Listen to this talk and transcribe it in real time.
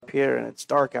here and it's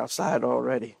dark outside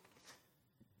already.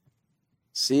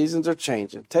 Seasons are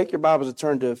changing. Take your Bibles and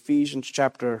turn to Ephesians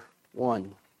chapter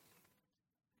 1.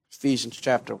 Ephesians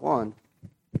chapter 1.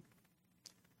 I'd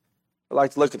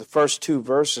like to look at the first two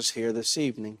verses here this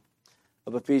evening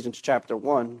of Ephesians chapter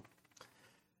 1.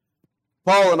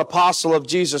 Paul, an apostle of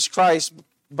Jesus Christ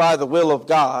by the will of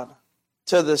God,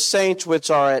 to the saints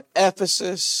which are at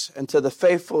Ephesus, and to the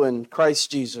faithful in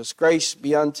Christ Jesus, grace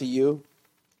be unto you,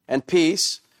 and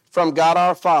peace from God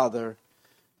our Father,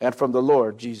 and from the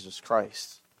Lord Jesus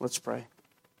Christ. Let's pray.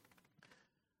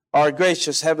 Our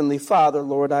gracious Heavenly Father,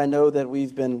 Lord, I know that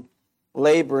we've been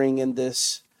laboring in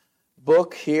this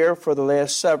book here for the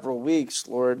last several weeks,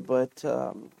 Lord, but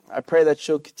I pray that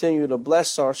you'll continue to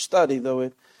bless our study, though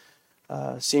it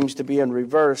seems to be in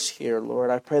reverse here, Lord.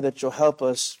 I pray that you'll help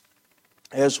us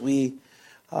as we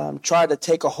try to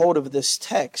take a hold of this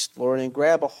text, Lord, and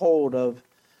grab a hold of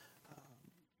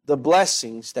the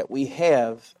blessings that we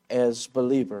have as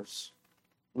believers.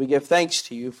 We give thanks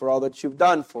to you for all that you've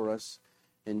done for us.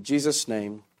 In Jesus'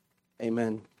 name,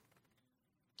 amen.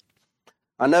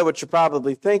 I know what you're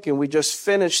probably thinking. We just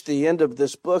finished the end of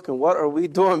this book, and what are we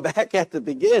doing back at the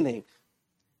beginning?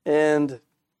 And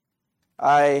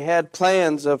I had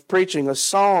plans of preaching a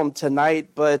psalm tonight,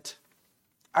 but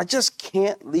I just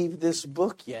can't leave this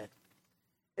book yet.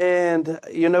 And,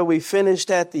 we finished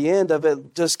at the end of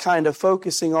it just kind of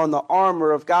focusing on the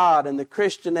armor of God and the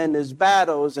Christian and his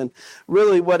battles and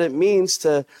really what it means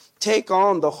to take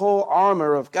on the whole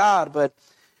armor of God. But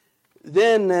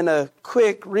then in a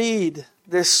quick read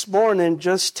this morning,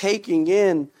 just taking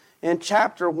in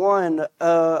chapter 1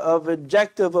 of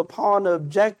objective upon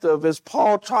objective, as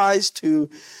Paul tries to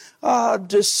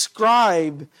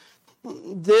describe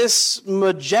this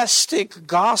majestic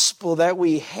gospel that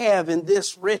we have in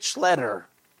this rich letter.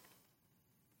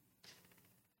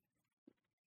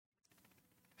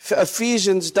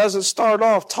 Ephesians doesn't start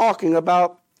off talking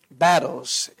about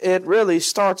battles. It really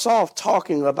starts off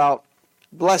talking about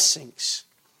blessings.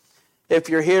 If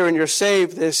you're here and you're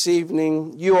saved this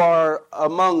evening, you are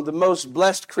among the most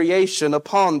blessed creation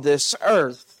upon this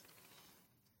earth.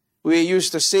 We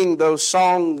used to sing those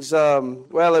songs, I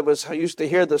used to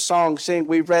hear the song sing,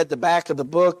 we read the back of the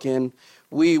book and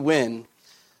we win.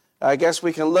 I guess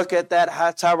we can look at that,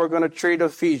 that's how we're going to treat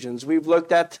Ephesians. We've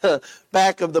looked at the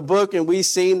back of the book and we've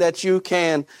seen that you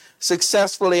can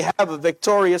successfully have a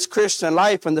victorious Christian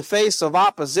life in the face of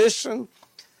opposition.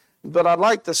 But I'd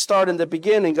like to start in the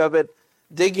beginning of it,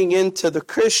 digging into the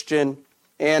Christian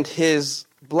and his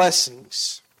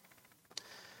blessings.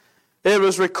 It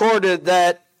was recorded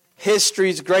that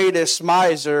history's greatest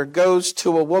miser goes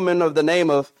to a woman of the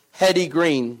name of Hetty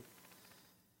Green.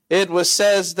 It was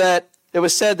said that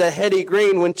Hetty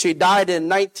Green, when she died in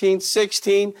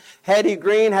 1916, Hetty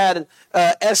Green had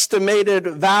an estimated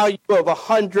value of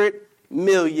 $100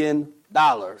 million.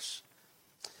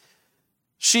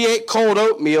 She ate cold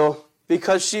oatmeal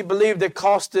because she believed it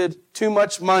costed too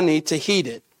much money to heat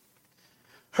it.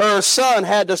 Her son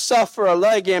had to suffer a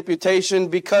leg amputation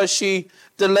because she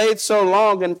delayed so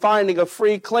long in finding a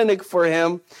free clinic for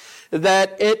him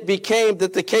that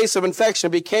the case of infection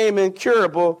became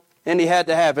incurable and he had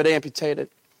to have it amputated.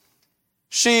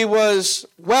 She was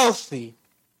wealthy,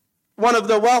 one of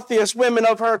the wealthiest women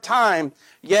of her time,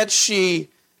 yet she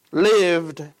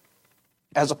lived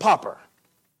as a pauper.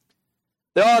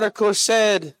 The article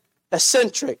said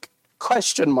eccentric, ?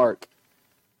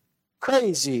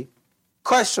 Crazy, ?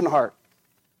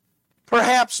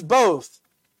 Perhaps both, !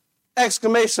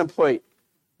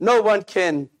 No one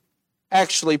can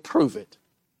actually prove it.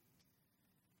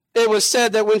 It was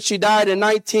said that when she died in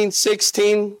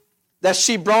 1916, that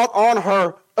she brought on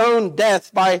her own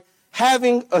death by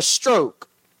having a stroke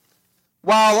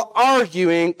while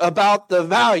arguing about the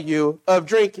value of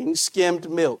drinking skimmed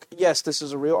milk. Yes, this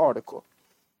is a real article.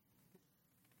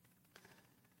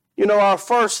 Our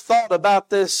first thought about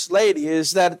this lady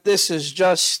is that this is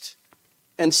just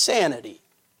insanity.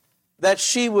 That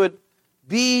she would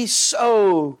be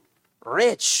so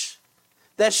rich,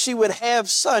 that she would have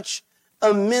such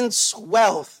immense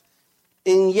wealth,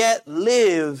 and yet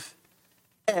live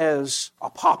as a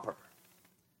pauper.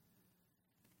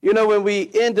 When we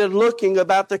ended looking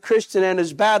about the Christian and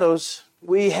his battles,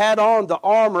 we had on the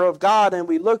armor of God, and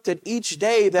we looked at each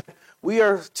day that we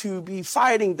are to be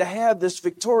fighting to have this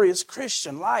victorious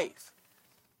Christian life.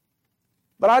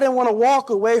 But I didn't want to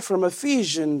walk away from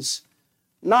Ephesians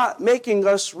not making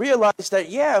us realize that,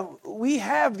 we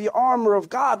have the armor of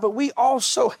God, but we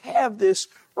also have this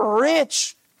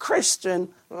rich Christian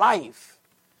life.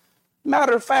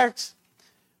 Matter of fact,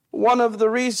 one of the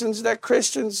reasons that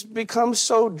Christians become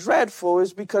so dreadful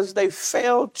is because they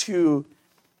fail to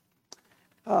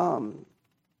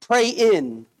pray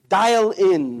in, dial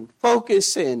in,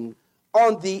 focus in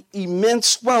on the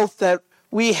immense wealth that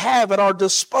we have at our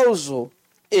disposal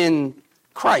in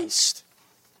Christ.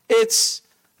 It's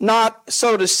not,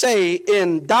 so to say,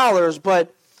 in dollars,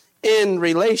 but in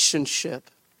relationship.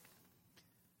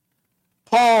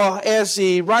 Paul, as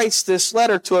he writes this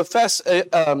letter to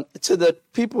the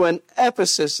people in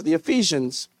Ephesus, the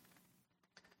Ephesians,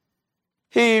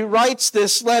 he writes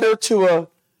this letter to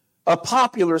a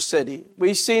popular city.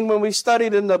 We've seen when we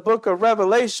studied in the book of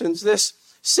Revelations, this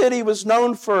city was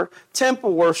known for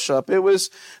temple worship. It was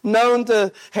known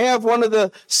to have one of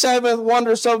the seven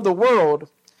wonders of the world,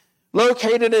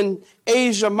 located in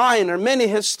Asia Minor. Many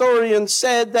historians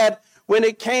said that when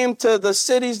it came to the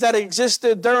cities that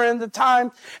existed during the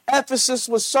time, Ephesus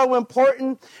was so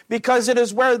important because it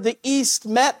is where the East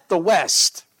met the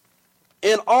West.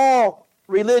 And all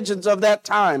religions of that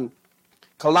time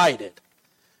collided.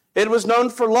 It was known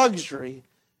for luxury.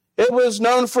 It was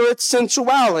known for its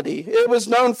sensuality. It was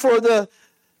known for the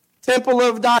Temple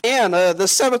of Diana, the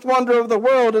seventh wonder of the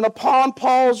world. And upon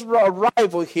Paul's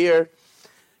arrival here,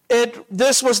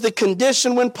 this was the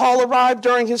condition when Paul arrived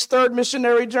during his third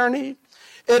missionary journey.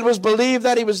 It was believed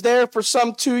that he was there for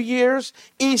some 2 years.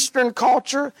 Eastern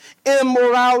culture,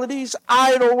 immoralities,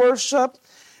 idol worship.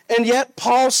 And yet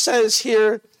Paul says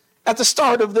here at the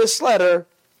start of this letter,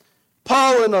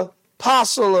 Paul, an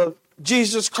apostle of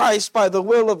Jesus Christ by the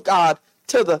will of God,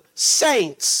 to the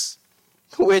saints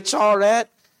which are at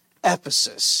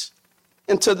Ephesus,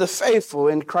 and to the faithful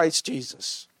in Christ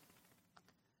Jesus.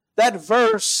 That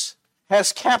verse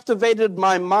has captivated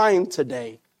my mind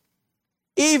today.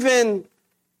 Even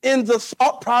in the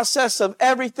thought process of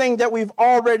everything that we've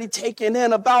already taken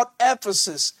in about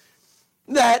Ephesus,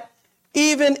 that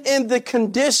even in the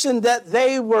condition that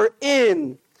they were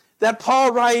in, that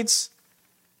Paul writes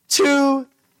to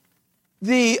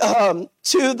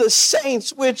the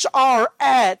saints which are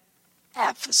at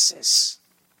Ephesus.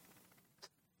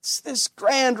 It's this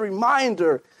grand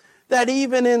reminder that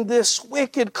even in this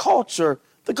wicked culture,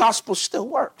 the gospel still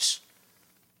works.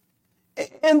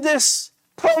 In this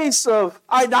place of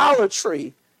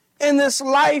idolatry, in this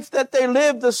life that they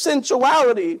lived of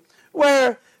sensuality,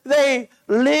 where they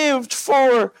lived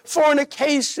for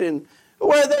fornication,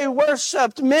 where they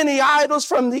worshiped many idols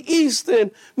from the east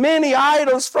and many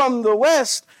idols from the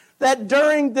west, that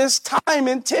during this time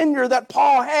and tenure that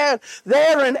Paul had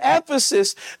there in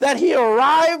Ephesus, that he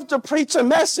arrived to preach a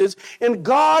message and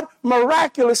God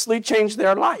miraculously changed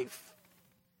their life.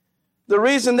 The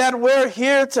reason that we're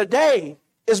here today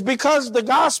is because the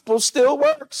gospel still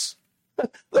works.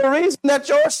 The reason that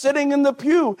you're sitting in the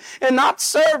pew and not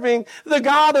serving the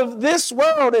God of this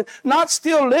world and not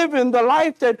still living the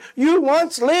life that you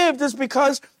once lived is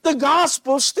because the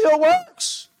gospel still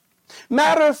works.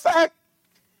 Matter of fact,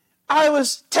 I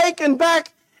was taken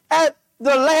back at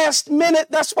the last minute.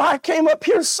 That's why I came up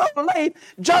here so late,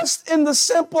 just in the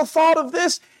simple thought of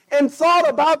this, and thought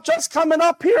about just coming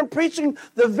up here and preaching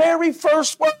the very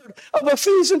first word of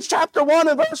Ephesians chapter 1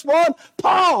 and verse 1,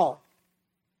 Paul.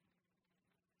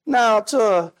 Now,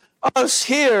 to us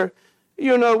here,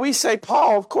 we say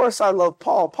Paul. Of course, I love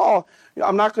Paul. Paul,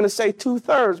 I'm not going to say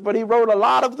 2/3, but he wrote a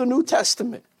lot of the New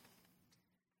Testament.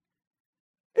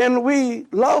 And we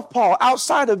love Paul.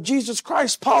 Outside of Jesus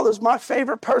Christ, Paul is my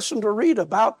favorite person to read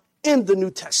about in the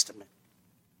New Testament.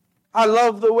 I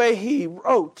love the way he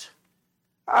wrote.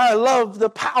 I love the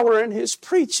power in his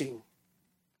preaching.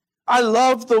 I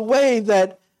love the way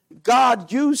that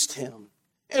God used him.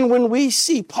 And when we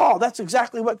see Paul, that's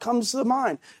exactly what comes to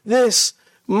mind. This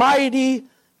mighty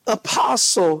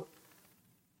apostle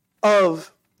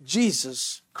of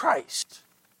Jesus Christ.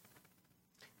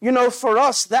 For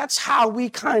us, that's how we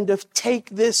kind of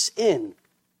take this in,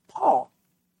 Paul.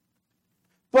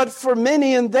 But for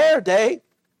many in their day,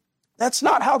 that's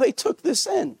not how they took this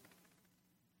in.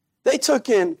 They took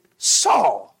in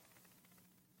Saul.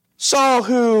 Saul,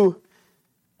 who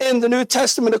in the New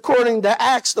Testament, according to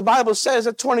Acts, the Bible says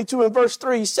at 22 and verse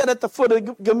 3, he sat at the foot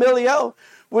of Gamaliel,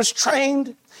 was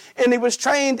trained, and he was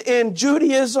trained in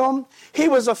Judaism. He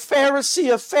was a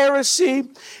Pharisee.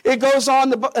 It goes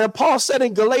on, Paul said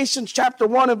in Galatians chapter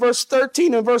 1 and verse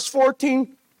 13 and verse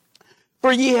 14,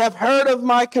 for ye have heard of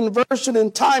my conversion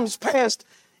in times past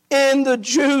in the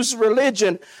Jews'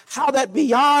 religion, how that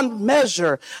beyond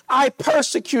measure I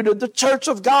persecuted the church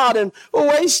of God and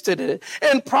wasted it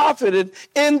and profited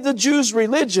in the Jews'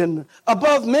 religion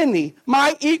above many,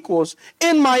 my equals,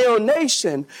 in my own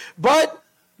nation. But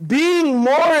being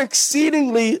more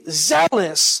exceedingly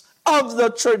zealous of the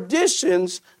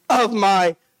traditions of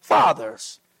my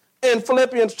fathers. In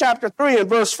Philippians chapter 3 and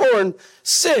verse 4 and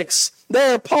 6,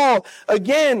 there Paul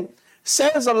again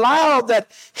says aloud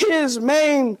that his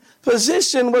main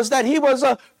position was that he was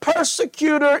a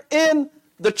persecutor in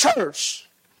the church.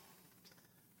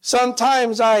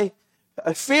 Sometimes I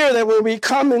fear that when we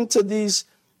come into these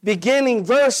beginning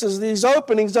verses, these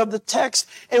openings of the text,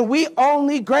 and we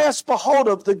only grasp a hold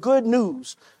of the good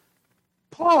news,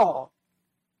 Paul,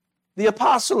 the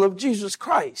apostle of Jesus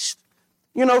Christ.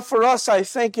 You know, for us, I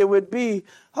think it would be,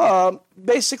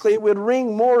 basically, it would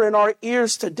ring more in our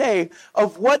ears today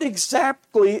of what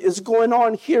exactly is going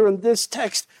on here in this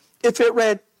text if it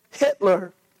read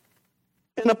Hitler,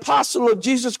 an apostle of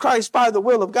Jesus Christ by the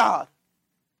will of God.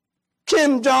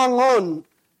 Kim Jong-un,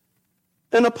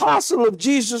 an apostle of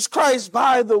Jesus Christ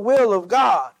by the will of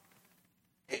God.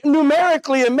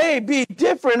 Numerically, it may be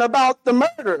different about the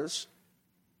murders,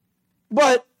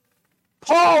 but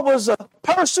Paul was a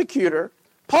persecutor.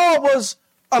 Paul was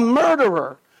a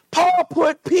murderer. Paul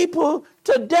put people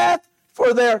to death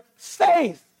for their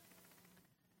faith.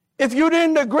 If you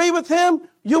didn't agree with him,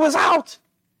 you was out.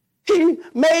 He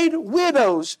made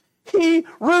widows. He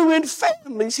ruined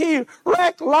families. He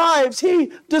wrecked lives.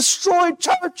 He destroyed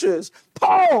churches.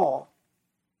 Paul,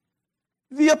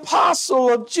 the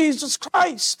apostle of Jesus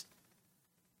Christ.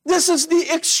 This is the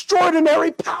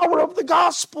extraordinary power of the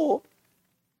gospel.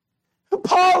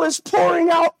 Paul is pouring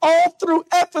out all through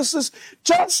Ephesus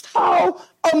just how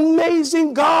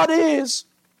amazing God is.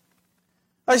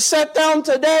 I sat down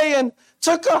today and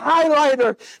took a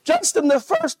highlighter just in the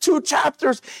first 2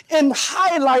 chapters and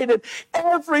highlighted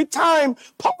every time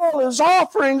Paul is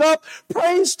offering up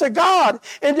praise to God.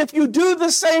 And if you do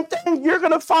the same thing, you're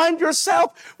going to find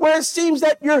yourself where it seems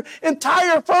that your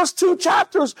entire first 2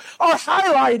 chapters are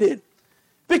highlighted.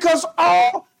 Because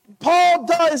all Paul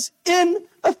does in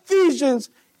Ephesians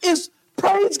is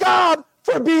praise God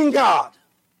for being God.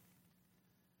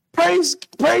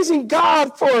 Praising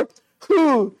God for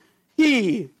who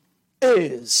he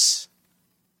is.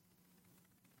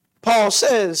 Paul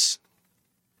says,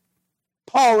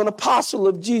 Paul, an apostle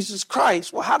of Jesus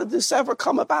Christ. Well, how did this ever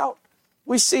come about?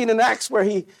 We see in Acts where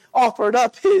he offered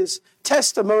up his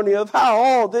testimony of how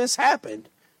all this happened.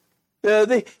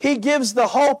 He gives the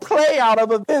whole play out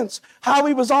of events, how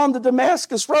he was on the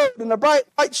Damascus road and the bright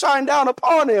light shined down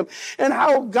upon him, and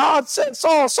how God said,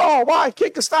 Saul, Saul, why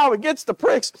kickest thou against the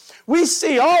pricks? We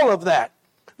see all of that.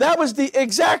 That was the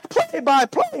exact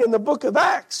play-by-play in the book of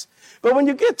Acts. But when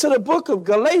you get to the book of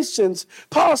Galatians,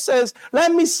 Paul says,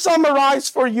 let me summarize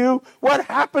for you what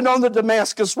happened on the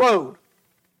Damascus road.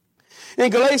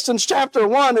 In Galatians chapter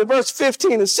 1 and verse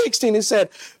 15 and 16, he said,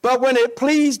 but when it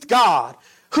pleased God,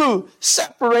 who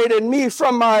separated me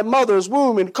from my mother's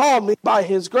womb and called me by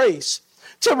his grace,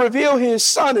 to reveal his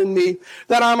son in me,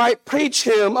 that I might preach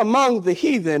him among the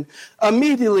heathen,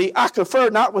 immediately I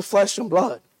conferred not with flesh and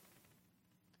blood.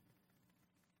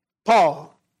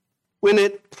 Paul, when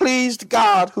it pleased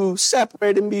God who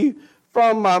separated me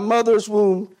from my mother's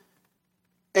womb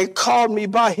and called me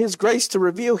by his grace to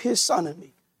reveal his son in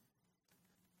me.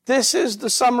 This is the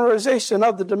summarization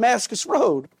of the Damascus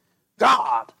road.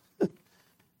 God,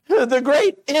 the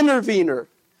great intervener,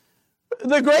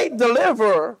 the great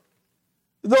deliverer,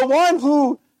 the one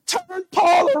who turned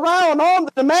Paul around on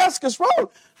the Damascus road.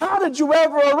 How did you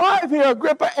ever arrive here?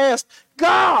 Agrippa asked.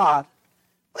 God.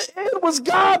 It was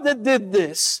God that did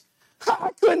this. I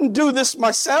couldn't do this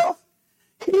myself.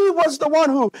 He was the one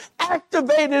who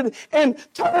activated and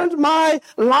turned my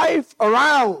life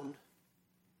around.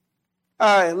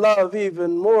 I love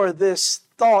even more this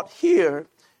thought here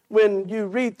when you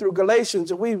read through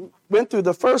Galatians, and we went through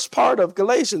the first part of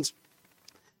Galatians,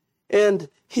 and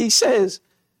he says,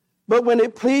 but when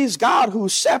it pleased God who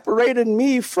separated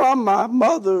me from my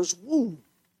mother's womb.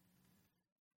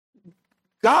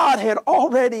 God had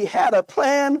already had a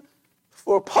plan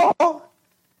for Paul,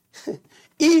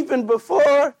 even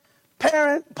before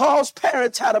Paul's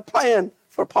parents had a plan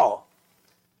for Paul.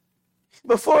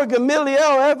 Before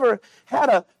Gamaliel ever had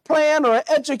a plan or an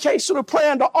educational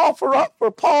plan to offer up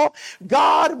for Paul,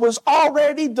 God was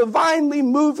already divinely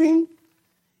moving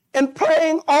and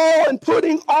playing all and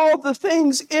putting all the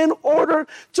things in order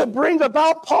to bring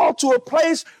about Paul to a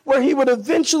place where he would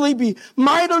eventually be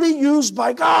mightily used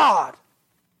by God.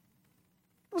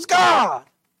 It was God.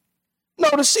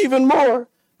 Notice even more,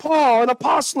 Paul, an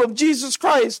apostle of Jesus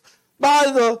Christ by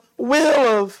the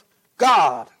will of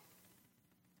God.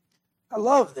 I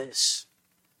love this.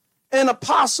 An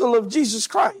apostle of Jesus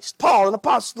Christ. Paul, an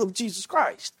apostle of Jesus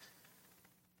Christ.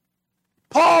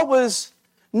 Paul was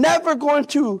never going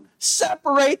to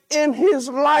separate in his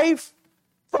life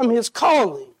from his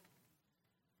calling.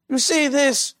 You see,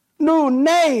 this new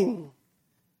name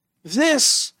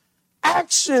This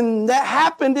action that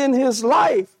happened in his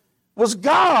life was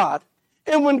God.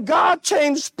 And when God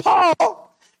changed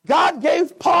Paul, God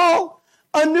gave Paul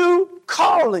a new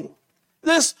calling.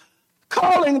 This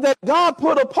calling that God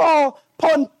put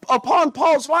upon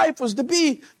Paul's life was to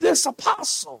be this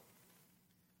apostle.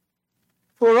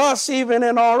 For us, even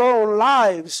in our own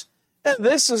lives, and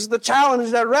this is the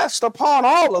challenge that rests upon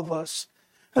all of us,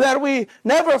 that we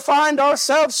never find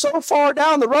ourselves so far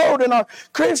down the road in our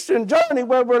Christian journey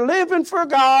where we're living for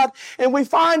God and we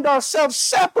find ourselves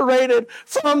separated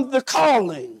from the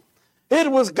calling.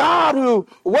 It was God who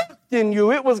worked in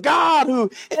you. It was God who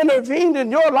intervened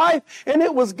in your life, and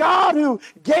it was God who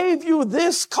gave you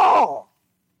this call.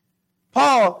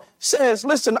 Paul says,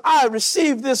 listen, I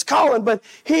received this calling, but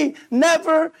he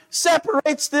never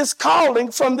separates this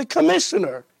calling from the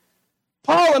commissioner.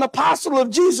 Paul, an apostle of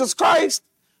Jesus Christ,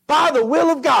 by the will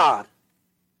of God.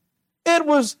 It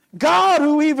was God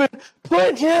who even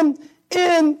put him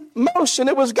in motion.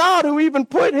 It was God who even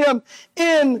put him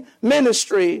in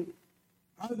ministry.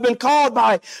 I've been called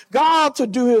by God to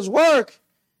do his work.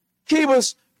 He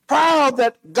was proud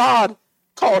that God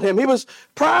called him. He was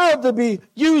proud to be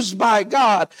used by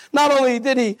God. Not only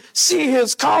did he see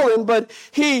his calling, but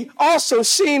he also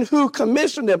seen who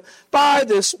commissioned him by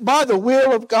the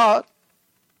will of God.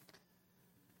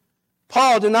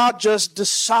 Paul did not just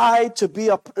decide to be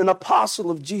an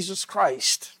apostle of Jesus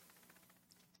Christ.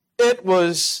 It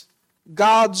was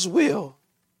God's will.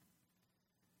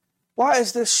 Why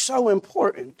is this so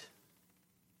important?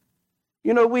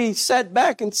 You know, we sat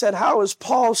back and said, how is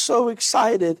Paul so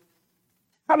excited?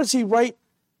 How does he write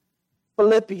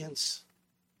Philippians?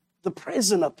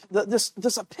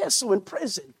 This epistle in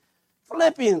prison.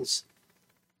 Philippians.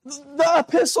 The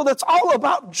epistle that's all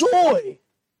about joy.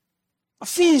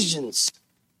 Ephesians.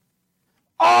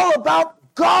 All about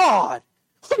God,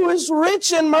 who is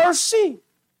rich in mercy.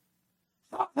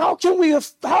 How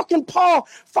can Paul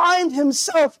find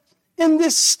himself in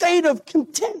this state of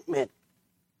contentment?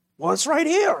 Well, it's right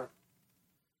here.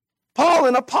 Paul,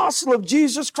 an apostle of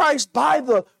Jesus Christ by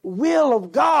the will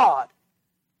of God.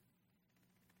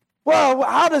 Well,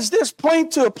 how does this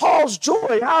point to Paul's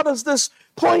joy? How does this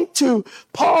point to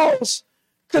Paul's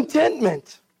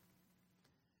contentment?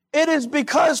 It is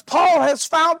because Paul has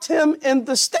found him in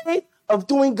the state of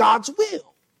doing God's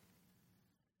will.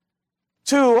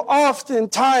 Too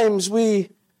oftentimes we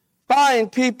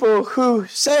find people who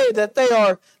say that they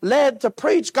are led to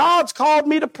preach. God's called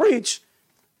me to preach.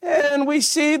 And we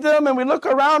see them and we look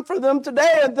around for them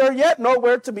today and they're yet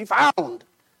nowhere to be found.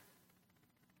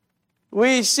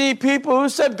 We see people who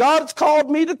said, God's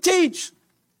called me to teach.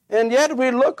 And yet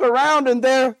we look around and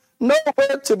they're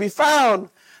nowhere to be found.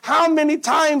 How many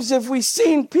times have we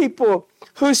seen people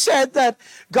who said that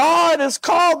God has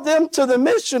called them to the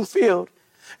mission field?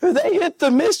 They hit the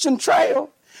mission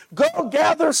trail, go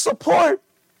gather support,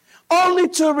 only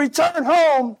to return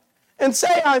home and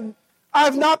say,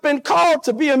 I've not been called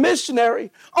to be a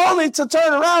missionary, only to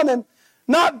turn around and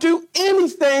not do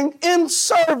anything in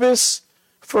service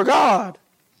for God.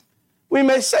 We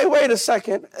may say, wait a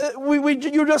second,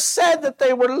 you just said that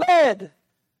they were led.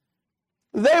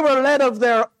 They were led of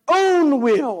their own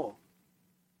will.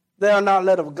 They are not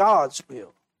led of God's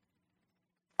will.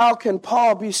 How can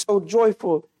Paul be so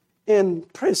joyful in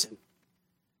prison?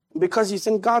 Because he's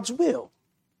in God's will.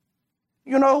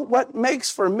 You know what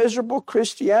makes for miserable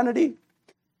Christianity?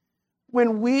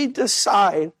 When we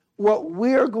decide what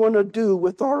we're going to do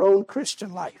with our own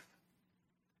Christian life.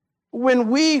 When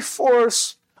we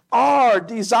force our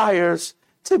desires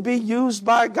to be used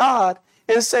by God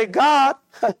and say, God,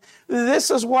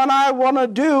 this is what I want to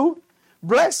do.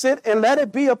 Bless it and let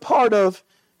it be a part of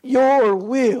your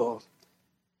will.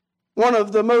 One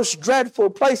of the most dreadful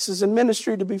places in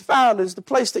ministry to be found is the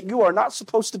place that you are not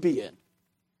supposed to be in.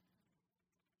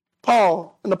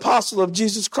 Paul, an apostle of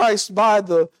Jesus Christ by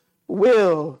the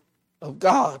will of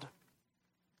God.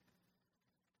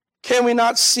 Can we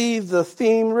not see the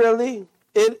theme really?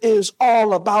 It is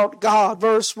all about God.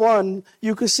 Verse 1,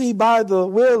 you can see by the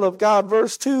will of God.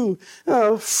 Verse 2,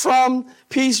 from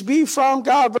peace be from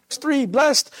God. Verse 3,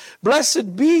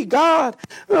 blessed be God.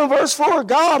 Verse 4,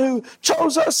 God who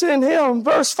chose us in him.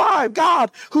 Verse 5,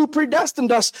 God who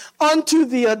predestined us unto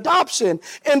the adoption.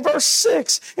 In verse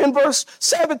 6, in verse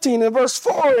 17, in verse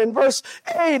 4, in verse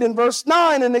 8, in verse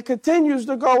 9, and it continues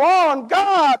to go on.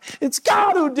 God, it's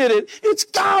God who did it. It's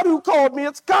God who called me.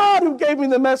 It's God who gave me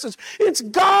the message. It's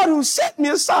God who set me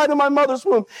aside in my mother's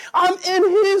womb. I'm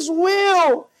in his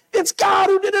will. It's God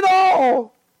who did it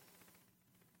all.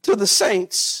 To the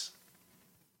saints.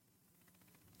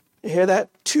 You hear that?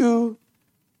 To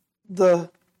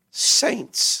the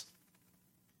saints.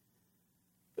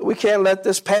 We can't let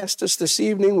this pass us this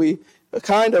evening. We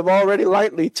kind of already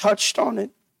lightly touched on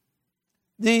it.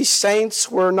 These saints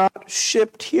were not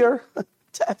shipped here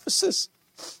to Ephesus.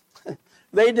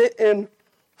 They didn't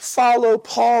follow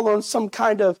Paul on some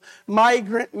kind of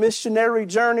migrant missionary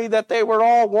journey that they were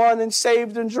all won and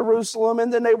saved in Jerusalem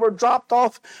and then they were dropped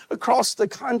off across the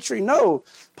country. No,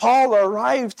 Paul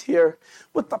arrived here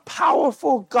with the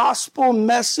powerful gospel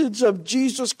message of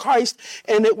Jesus Christ,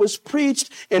 and it was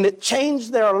preached and it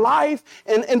changed their life.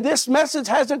 And this message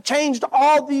hasn't changed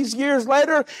all these years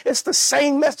later. It's the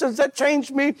same message that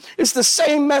changed me. It's the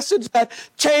same message that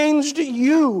changed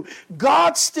you.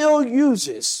 God still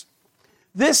uses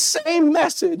this same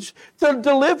message to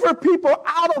deliver people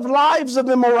out of lives of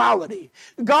immorality.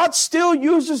 God still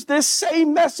uses this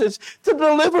same message to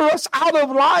deliver us out of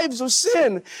lives of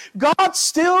sin. God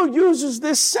still uses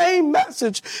this same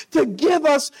message to give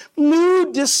us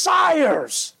new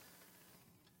desires.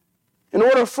 In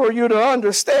order for you to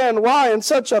understand why in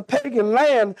such a pagan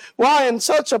land, why in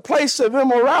such a place of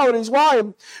immoralities,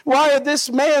 why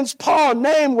this man's Paul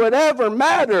name would ever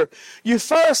matter, you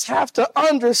first have to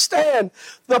understand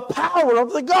the power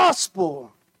of the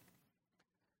gospel.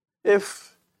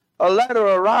 If a letter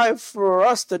arrived for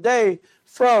us today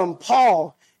from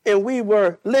Paul and we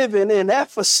were living in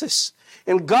Ephesus,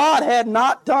 and God had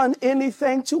not done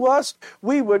anything to us,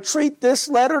 we would treat this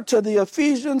letter to the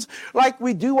Ephesians like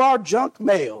we do our junk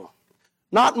mail.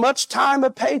 Not much time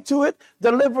to pay to it,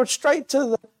 delivered straight to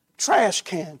the trash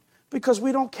can because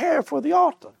we don't care for the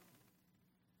altar.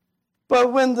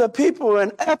 But when the people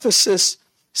in Ephesus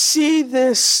see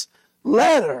this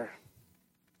letter,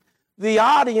 the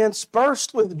audience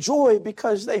burst with joy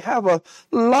because they have a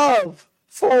love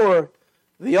for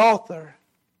the author.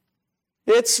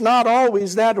 It's not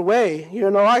always that way.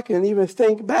 I can even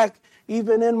think back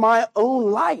even in my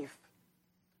own life.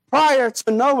 Prior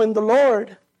to knowing the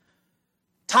Lord,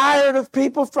 tired of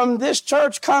people from this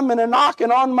church coming and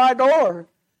knocking on my door,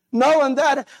 knowing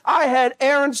that I had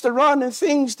errands to run and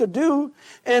things to do,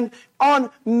 and on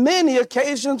many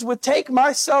occasions would take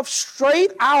myself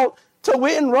straight out to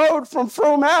Witten Road from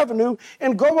Frome Avenue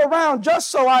and go around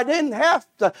just so I didn't have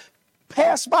to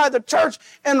pass by the church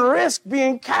and risk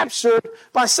being captured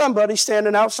by somebody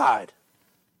standing outside.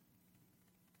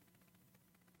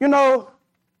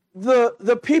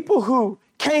 The people who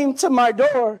came to my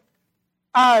door,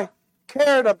 I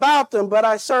cared about them, but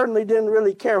I certainly didn't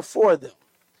really care for them,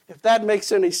 if that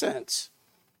makes any sense.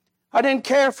 I didn't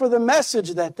care for the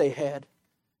message that they had.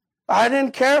 I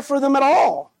didn't care for them at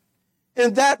all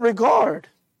in that regard.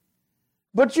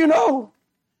 But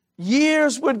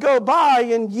years would go by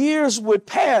and years would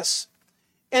pass.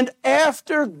 And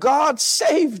after God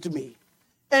saved me,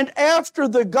 and after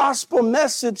the gospel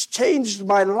message changed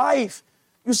my life,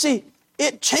 you see,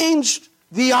 it changed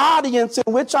the audience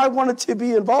in which I wanted to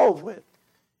be involved with.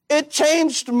 It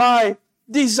changed my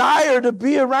desire to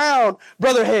be around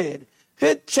Brother Head.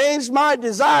 It changed my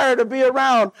desire to be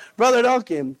around Brother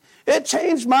Duncan. It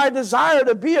changed my desire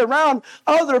to be around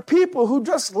other people who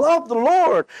just love the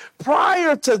Lord.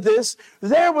 Prior to this,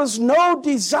 there was no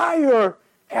desire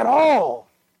at all.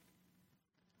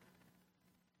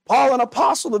 Paul, an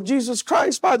apostle of Jesus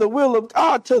Christ by the will of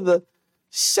God, to the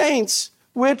saints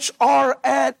which are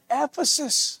at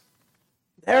Ephesus.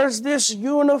 There's this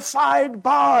unified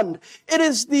bond. It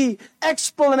is the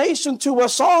explanation to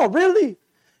us all, really.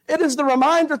 It is the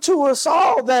reminder to us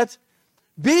all that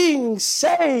being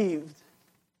saved,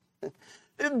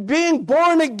 being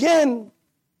born again,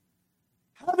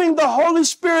 having the Holy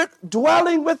Spirit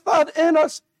dwelling within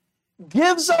us,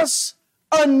 gives us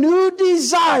a new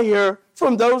desire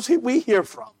from those we hear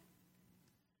from.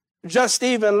 Just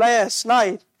even last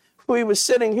night, we were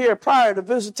sitting here prior to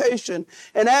visitation,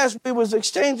 and as we was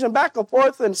exchanging back and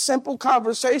forth in simple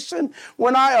conversation,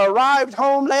 when I arrived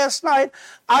home last night,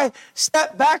 I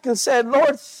stepped back and said,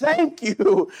 Lord, thank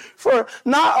you for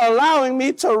not allowing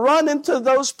me to run into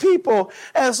those people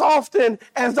as often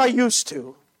as I used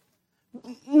to.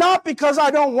 Not because I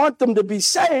don't want them to be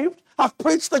saved. I've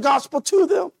preached the gospel to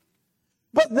them.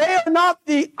 But they are not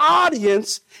the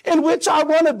audience in which I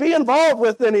want to be involved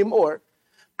with anymore.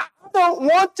 I don't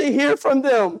want to hear from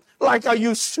them like I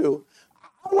used to.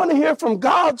 I want to hear from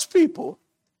God's people.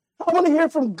 I want to hear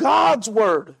from God's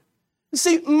word. You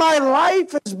see, my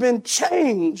life has been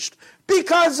changed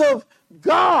because of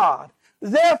God.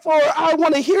 Therefore, I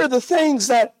want to hear the things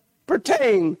that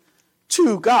pertain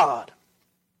to God.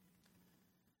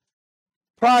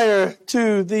 Prior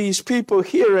to these people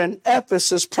here in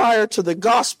Ephesus, prior to the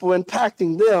gospel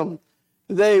impacting them,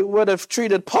 they would have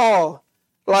treated Paul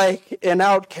like an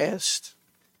outcast.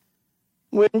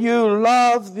 when you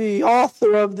love the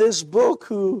author of this book,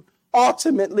 who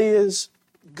ultimately is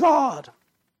God,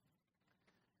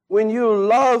 when you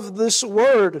love this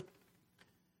word,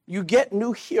 you get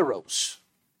new heroes.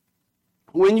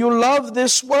 When you love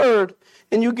this word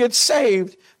and you get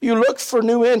saved, you look for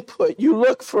new input. You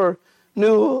look for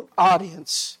new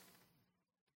audience.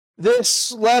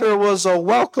 This letter was a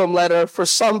welcome letter for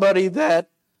somebody that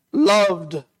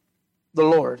loved the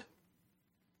Lord.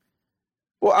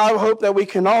 Well, I hope that we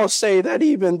can all say that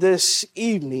even this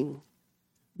evening,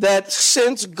 that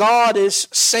since God has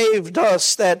saved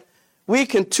us, that we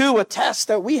can too attest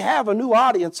that we have a new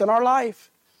audience in our life.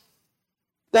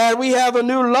 That we have a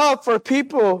new love for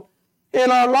people in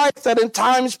our life that in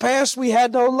times past we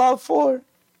had no love for.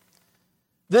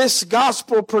 This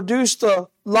gospel produced a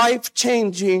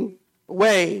life-changing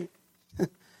way.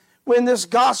 When this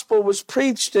gospel was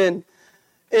preached in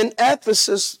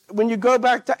Ephesus, when you go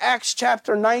back to Acts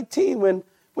chapter 19,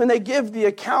 when they give the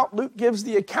account, Luke gives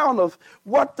the account of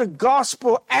what the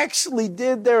gospel actually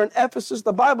did there in Ephesus.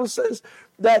 The Bible says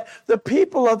that the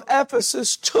people of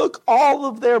Ephesus took all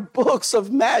of their books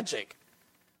of magic,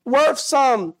 worth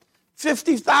some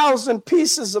 50,000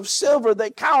 pieces of silver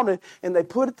they counted, and they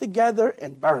put it together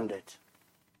and burned it.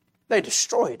 They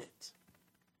destroyed it.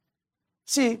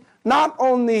 See, not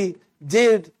only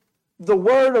did the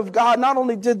word of God, not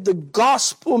only did the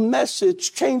gospel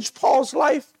message change Paul's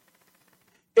life,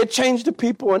 it changed the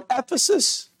people in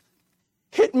Ephesus.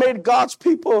 It made God's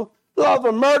people love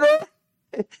a murderer,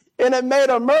 and it made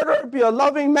a murderer be a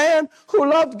loving man who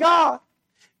loved God.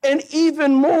 And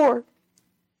even more,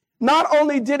 not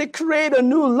only did it create a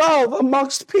new love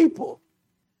amongst people,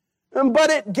 but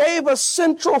it gave a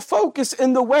central focus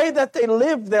in the way that they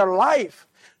lived their life.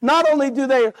 Not only do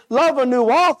they love a new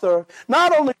author,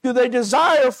 not only do they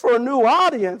desire for a new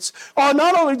audience, or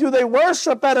not only do they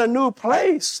worship at a new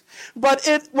place, but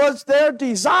it was their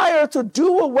desire to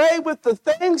do away with the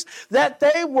things that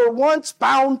they were once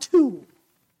bound to.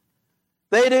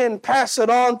 They didn't pass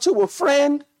it on to a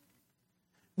friend.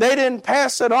 They didn't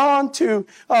pass it on to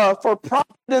for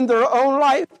profit in their own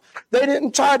life. They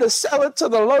didn't try to sell it to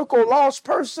the local lost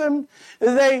person.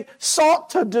 They sought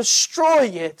to destroy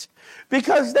it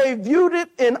because they viewed it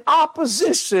in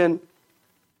opposition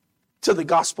to the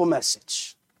gospel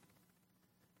message.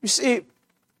 You see,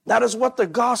 that is what the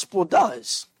gospel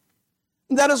does.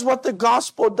 That is what the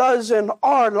gospel does in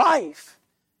our life.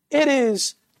 It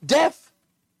is death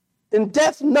and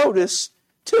death notice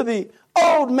to the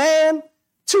old man,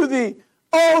 to the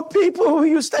old people who we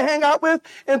used to hang out with,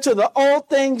 and to the old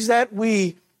things that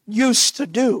we used to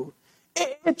do.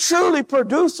 It truly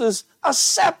produces a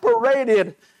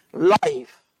separated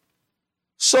life.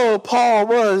 So Paul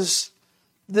was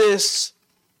this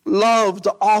loved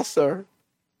author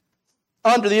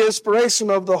under the inspiration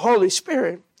of the Holy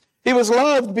Spirit. He was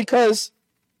loved because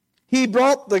he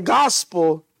brought the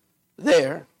gospel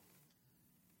there.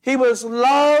 He was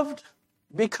loved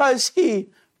because he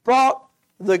brought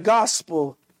the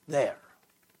gospel there.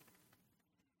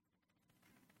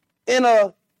 In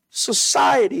a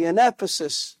society in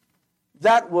Ephesus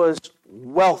that was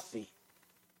wealthy,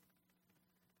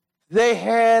 they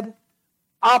had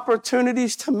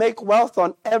opportunities to make wealth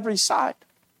on every side.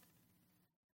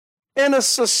 In a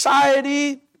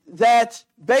society that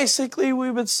basically we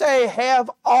would say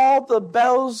have all the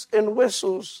bells and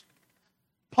whistles,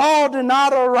 Paul did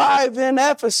not arrive in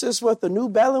Ephesus with a new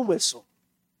bell and whistle.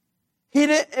 He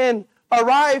didn't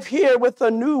arrive here with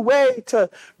a new way to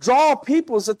draw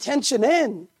people's attention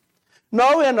in.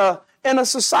 No, in a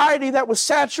society that was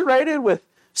saturated with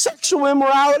sexual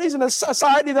immoralities, in a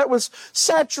society that was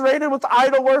saturated with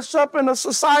idol worship, in a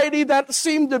society that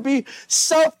seemed to be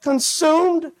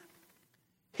self-consumed,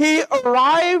 he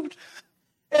arrived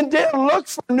and didn't look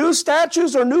for new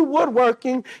statues or new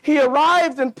woodworking. He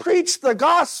arrived and preached the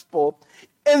gospel.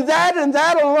 And that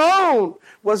alone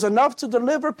was enough to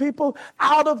deliver people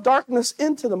out of darkness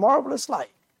into the marvelous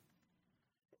light.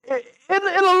 It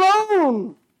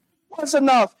alone was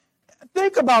enough.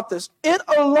 Think about this. It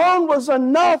alone was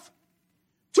enough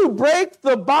to break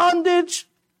the bondage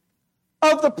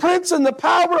of the prince and the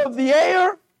power of the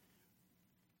air,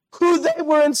 who they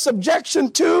were in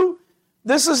subjection to.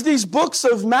 This is these books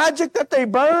of magic that they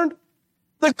burned.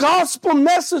 The gospel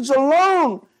message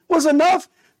alone was enough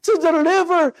to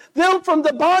deliver them from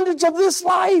the bondage of this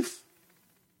life.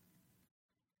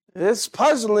 It's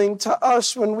puzzling to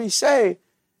us when we say,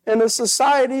 in a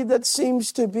society that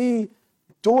seems to be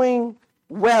doing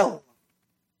well,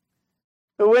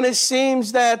 when it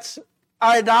seems that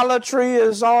idolatry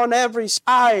is on every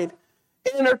side,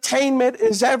 entertainment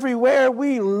is everywhere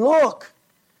we look,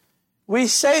 we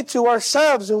say to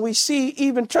ourselves, and we see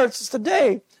even churches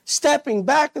today stepping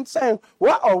back and saying,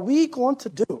 what are we going to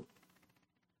do?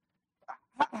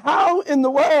 How in the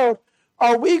world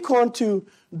are we going to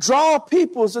draw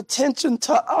people's attention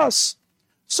to us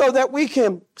so that we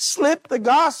can slip the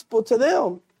gospel to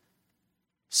them?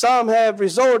 Some have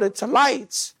resorted to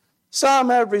lights. Some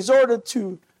have resorted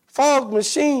to fog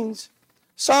machines.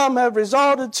 Some have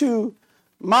resorted to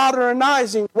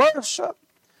modernizing worship.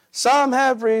 Some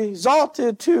have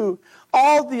resorted to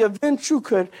all the events you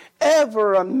could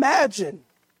ever imagine.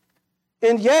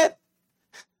 And yet,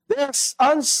 they're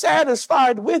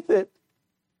unsatisfied with it.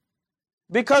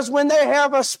 Because when they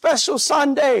have a special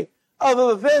Sunday of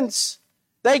events,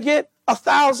 they get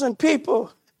 1,000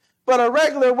 people, but a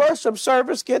regular worship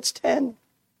service gets 10.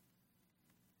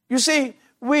 You see,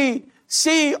 we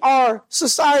see our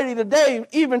society today,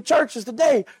 even churches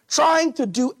today, trying to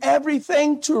do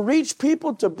everything to reach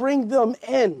people, to bring them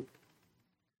in.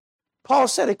 Paul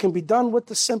said it can be done with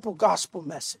the simple gospel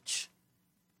message.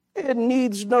 It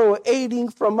needs no aiding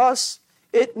from us.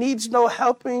 It needs no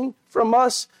helping from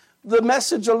us. The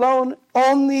message alone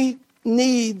only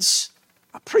needs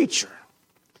a preacher.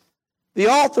 The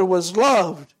author was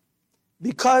loved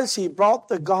because he brought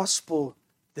the gospel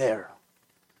there.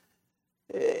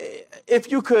 If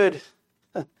you could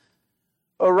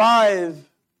arrive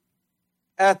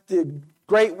at the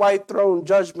great white throne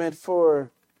judgment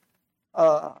for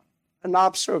an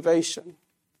observation,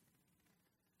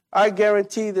 I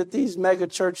guarantee that these mega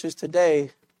churches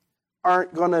today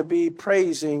aren't going to be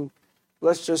praising,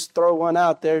 let's just throw one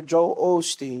out there, Joel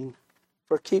Osteen,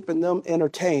 for keeping them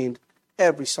entertained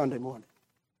every Sunday morning.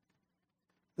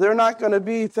 They're not going to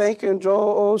be thanking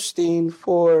Joel Osteen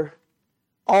for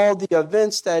all the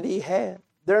events that he had.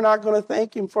 They're not going to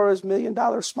thank him for his $1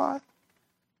 million smile.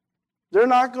 They're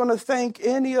not going to thank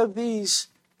any of these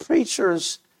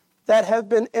preachers that have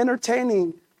been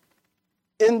entertaining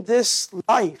in this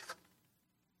life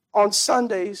on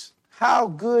Sundays, how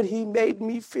good he made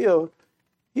me feel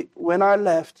when I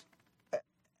left.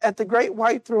 At the great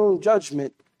white throne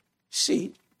judgment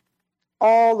seat,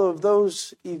 all of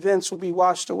those events will be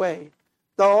washed away.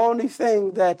 The only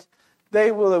thing that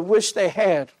they will have wished they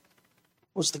had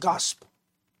was the gospel.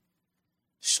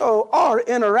 So our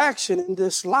interaction in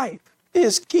this life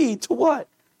is key to what?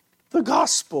 The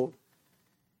gospel.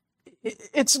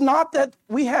 It's not that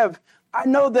we have, I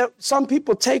know that some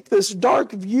people take this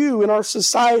dark view in our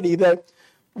society that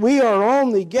we are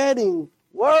only getting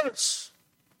worse.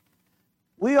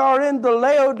 We are in the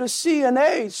Laodicean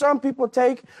age. Some people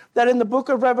take that in the book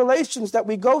of Revelations that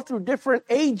we go through different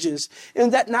ages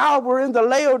and that now we're in the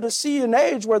Laodicean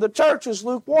age where the church is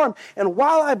lukewarm. And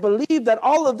while I believe that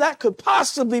all of that could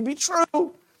possibly be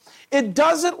true, it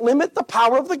doesn't limit the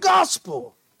power of the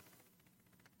gospel.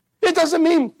 It doesn't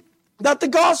mean that the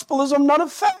gospel is of none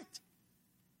effect.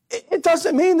 It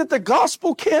doesn't mean that the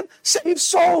gospel can't save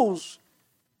souls.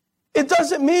 It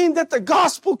doesn't mean that the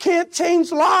gospel can't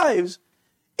change lives.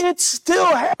 It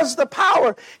still has the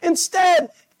power.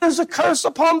 Instead, there's a curse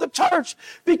upon the church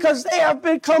because they have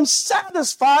become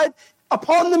satisfied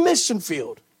upon the mission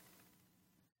field.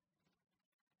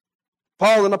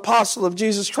 Paul, an apostle of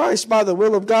Jesus Christ by the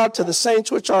will of God, to the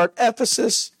saints which are at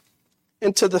Ephesus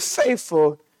and to the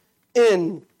faithful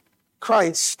in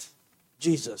Christ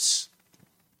Jesus.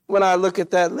 When I look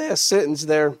at that last sentence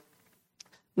there,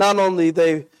 not only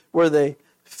were they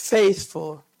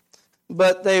faithful,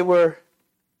 but they were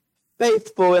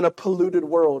faithful in a polluted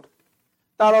world.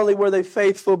 Not only were they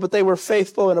faithful, but they were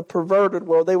faithful in a perverted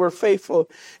world. They were faithful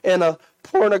in a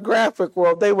pornographic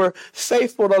world. They were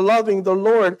faithful to loving the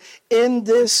Lord in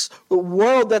this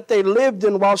world that they lived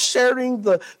in while sharing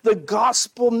the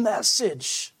gospel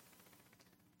message.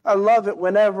 I love it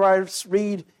whenever I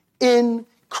read in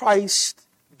Christ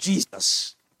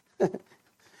Jesus.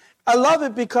 I love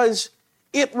it because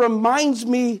it reminds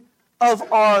me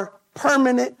of our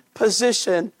permanent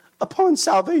position upon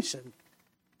salvation.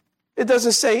 It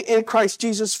doesn't say in Christ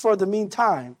Jesus for the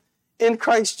meantime, in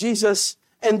Christ Jesus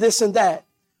and this and that.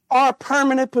 Our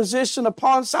permanent position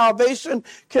upon salvation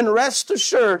can rest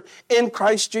assured in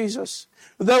Christ Jesus.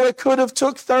 Though it could have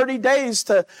took 30 days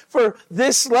for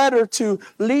this letter to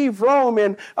leave Rome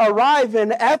and arrive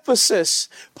in Ephesus,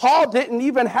 Paul didn't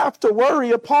even have to worry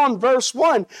upon verse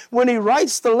 1 when he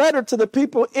writes the letter to the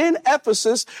people in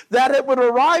Ephesus that it would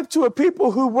arrive to a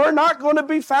people who were not going to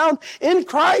be found in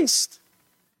Christ.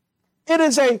 It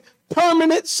is a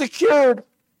permanent, secured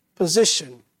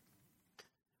position.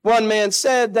 One man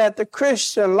said that the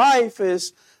Christian life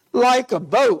is like a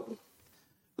boat.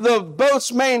 The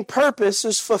boat's main purpose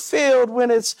is fulfilled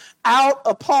when it's out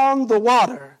upon the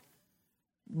water,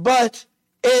 but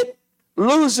it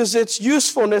loses its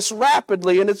usefulness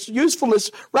rapidly, and its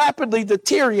usefulness rapidly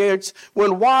deteriorates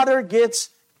when water gets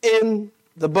in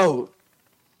the boat.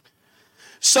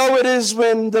 So it is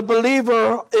when the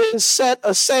believer is set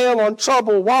a sail on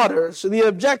troubled waters. The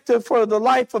objective for the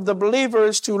life of the believer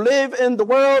is to live in the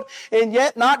world and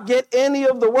yet not get any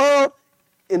of the world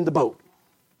in the boat.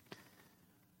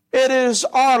 It is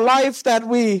our life that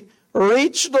we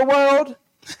reach the world,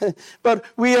 but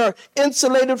we are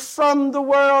insulated from the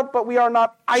world, but we are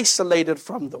not isolated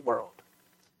from the world.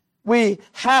 We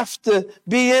have to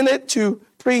be in it to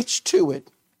preach to it.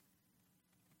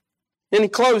 In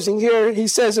closing here, he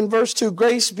says in verse 2,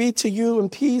 grace be to you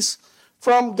and peace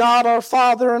from God our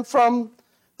Father and from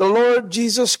the Lord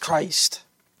Jesus Christ.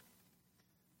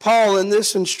 Paul in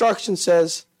this instruction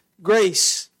says,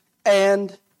 grace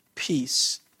and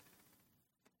peace.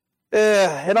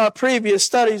 In our previous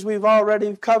studies, we've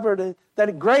already covered it,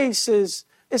 that grace is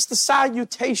the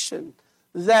salutation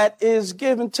that is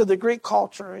given to the Greek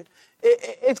culture.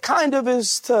 It kind of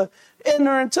is to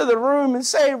enter into the room and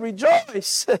say,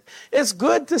 rejoice. It's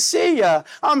good to see you.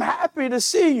 I'm happy to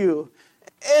see you.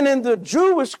 And in the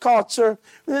Jewish culture,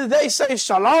 they say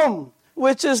shalom,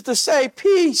 which is to say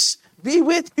peace be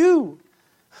with you.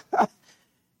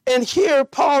 And here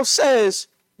Paul says,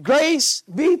 grace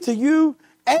be to you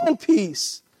and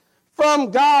peace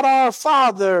from God our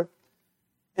Father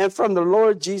and from the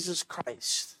Lord Jesus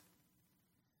Christ.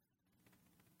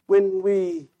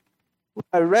 When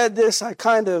I read this, I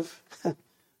kind of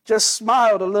just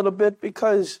smiled a little bit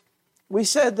because we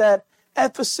said that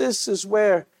Ephesus is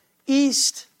where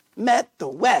East met the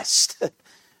West,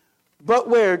 but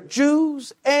where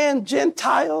Jews and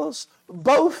Gentiles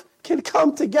both can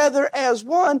come together as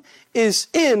one is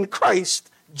in Christ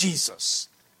Jesus.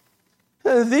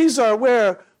 These are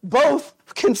where both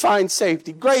can find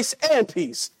safety, grace and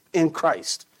peace in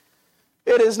Christ.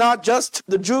 It is not just to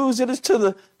the Jews, it is to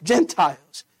the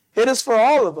Gentiles. It is for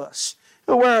all of us.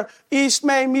 Where East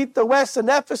may meet the West in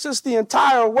Ephesus, the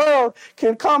entire world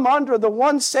can come under the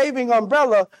one saving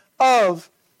umbrella of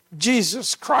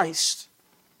Jesus Christ.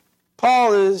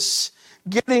 Paul is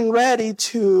getting ready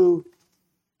to,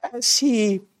 as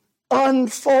he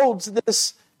unfolds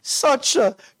this such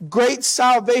a great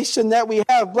salvation that we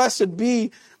have, blessed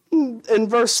be, in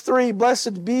verse 3,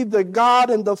 blessed be the God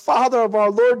and the Father of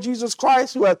our Lord Jesus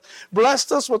Christ, who hath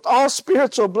blessed us with all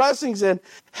spiritual blessings in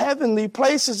heavenly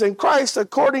places in Christ,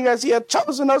 according as he hath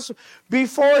chosen us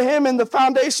before him in the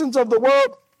foundations of the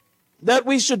world, that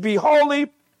we should be holy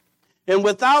and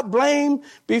without blame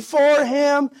before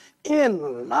him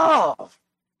in love.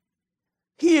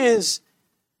 He is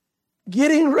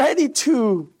getting ready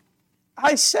to,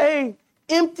 I say,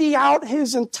 empty out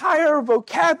his entire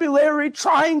vocabulary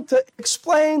trying to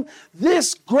explain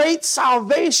this great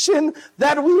salvation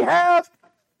that we have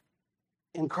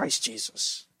in Christ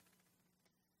Jesus.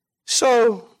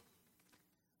 So,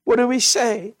 what do we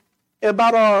say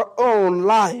about our own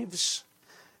lives?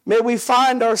 May we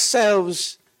find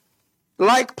ourselves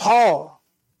like Paul,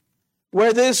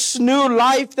 where this new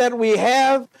life that we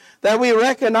have, that we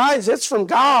recognize it's from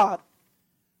God.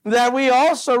 That we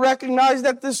also recognize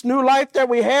that this new life that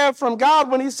we have from God,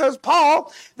 when he says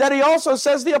Paul, that he also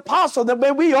says the apostle, that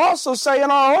may we also say in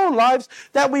our own lives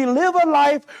that we live a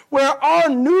life where our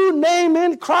new name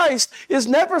in Christ is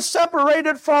never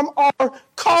separated from our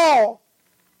call.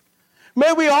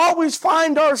 May we always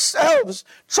find ourselves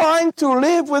trying to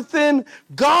live within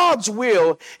God's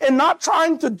will and not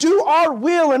trying to do our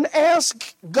will and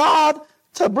ask God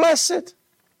to bless it.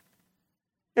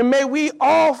 And may we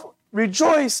all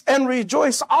rejoice and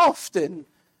rejoice often.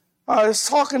 I was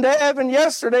talking to Evan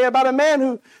yesterday about a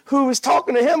man who was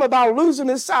talking to him about losing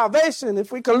his salvation.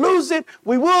 If we could lose it,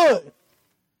 we would.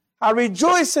 I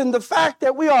rejoice in the fact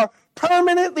that we are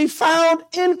permanently found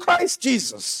in Christ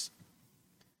Jesus.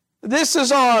 This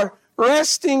is our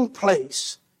resting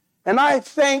place. And I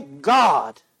thank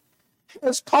God,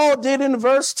 as Paul did in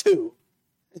verse 2,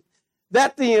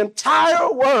 that the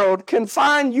entire world can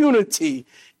find unity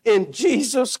in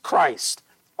Jesus Christ,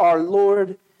 our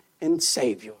Lord and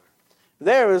Savior.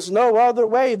 There is no other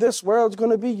way this world's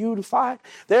going to be unified.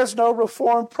 There's no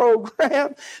reform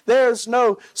program. There's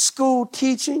no school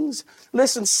teachings.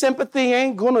 Listen, sympathy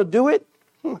ain't going to do it.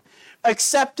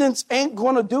 Acceptance ain't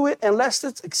going to do it unless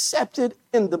it's accepted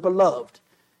in the beloved.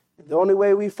 The only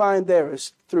way we find there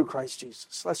is through Christ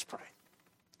Jesus. Let's pray.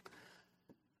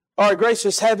 Our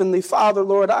gracious Heavenly Father,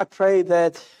 Lord, I pray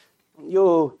that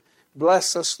you'll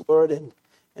bless us, Lord,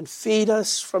 and feed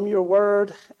us from your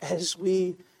word as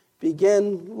we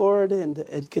begin, Lord,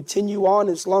 and continue on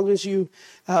as long as you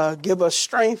give us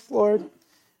strength, Lord.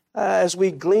 as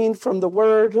we glean from the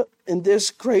word in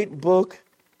this great book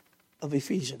of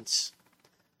Ephesians.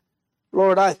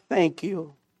 Lord, I thank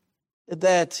you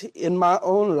that in my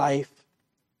own life,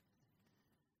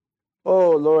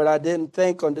 oh, Lord, I didn't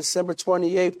think on December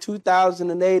 28th,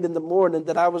 2008 in the morning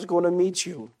that I was going to meet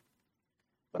you.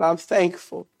 But I'm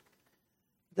thankful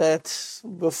that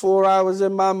before I was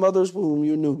in my mother's womb,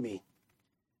 you knew me.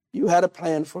 You had a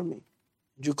plan for me.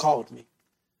 You called me.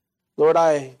 Lord,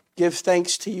 I give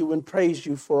thanks to you and praise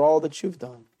you for all that you've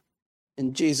done.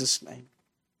 In Jesus' name,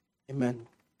 amen.